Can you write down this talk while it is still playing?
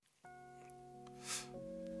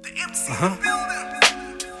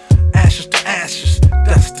Ashes to ashes,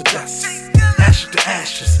 dust to dust. Ashes to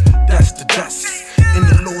ashes, dust to dust. In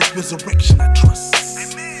the Lord's resurrection I trust.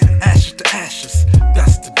 Ashes to ashes,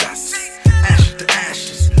 dust to dust. Ashes to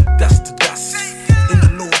ashes, dust to dust. In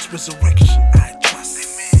the Lord's resurrection I trust.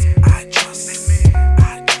 I trust.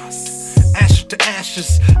 I trust. Ashes to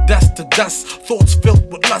ashes, dust to dust. Thoughts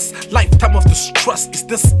filled with lust, lifetime of distrust. Is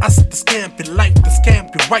this us? This can't be life, this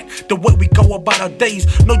can't be right. The way we go about our days,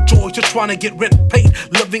 no joy, just trying to get rent paid.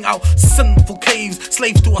 Living out sinful caves,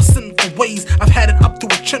 slaves to our sinful ways. I've had it up to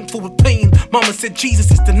a chin full with pain. Mama said Jesus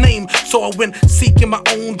is the name, so I went seeking my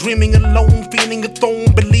own, dreaming alone, feeling a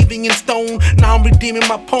throne, believing in stone. Now I'm redeeming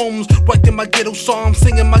my poems, writing my ghetto songs,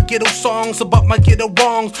 singing my ghetto songs about my ghetto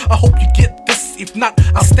wrongs. I hope you get this. If not,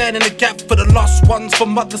 I'll stand in the gap for the lost ones, for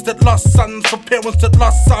mothers that lost sons, for parents that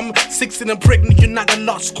lost some. 16 and pregnant, you're not a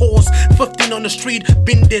lost cause. 15 on the street,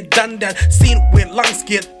 been there, done that. Seen where lungs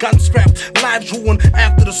get gun strapped, lives ruined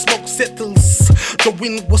after the smoke settles. The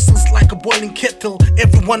wind whistles like a boiling kettle.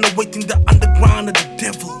 Everyone awaiting the underground of the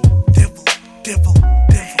devil. Devil, devil,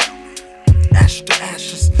 devil. Ashes to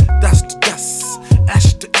ashes, dust to dust.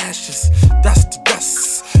 Ashes to ashes, dust to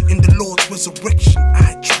dust. In the Lord's resurrection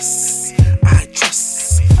I trust. I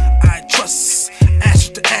trust, I trust. Ashes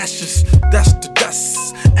to ashes, dust to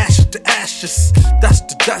dust. Ashes to ashes, dust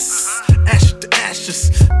to dust. Ashes to ashes,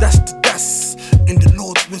 dust to dust. In the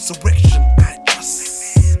Lord's resurrection I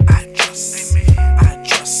trust. I trust, I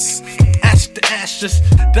trust. Ashes to ashes,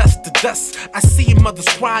 dust to dust. I see mothers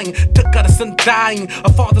crying, took out a son dying,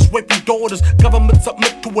 a father's raping daughters. Government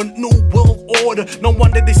submit to a new world order. No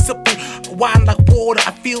wonder they sipping wine like water.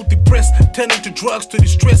 I feel depressed, turning to drugs to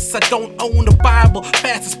distress. I don't own the Bible,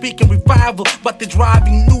 pastors speaking revival, but they're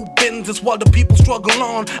driving new Benzes while the people struggle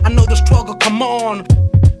on. I know the struggle, come on.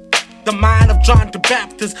 The mind of John the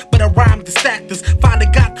Baptist, but I rhymed the status. Finally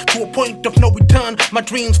got to a point of no return. My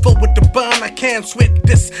dreams filled with the burn, I can't sweat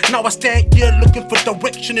this. Now I stand here looking for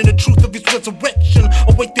direction in the truth of his resurrection.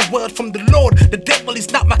 Await the word from the Lord. The devil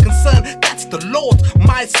is not my concern, that's the Lord.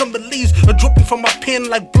 My similes are dripping from my pen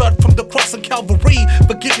like blood from the cross of Calvary.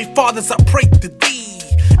 Forgive me, Father, as I pray to thee.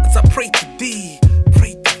 As I pray to thee,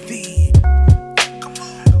 pray to thee.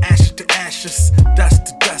 Ashes to ashes, dust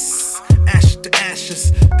to dust. Ashes to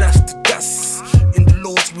ashes, dust to dust. In the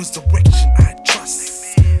Lord's resurrection I trust.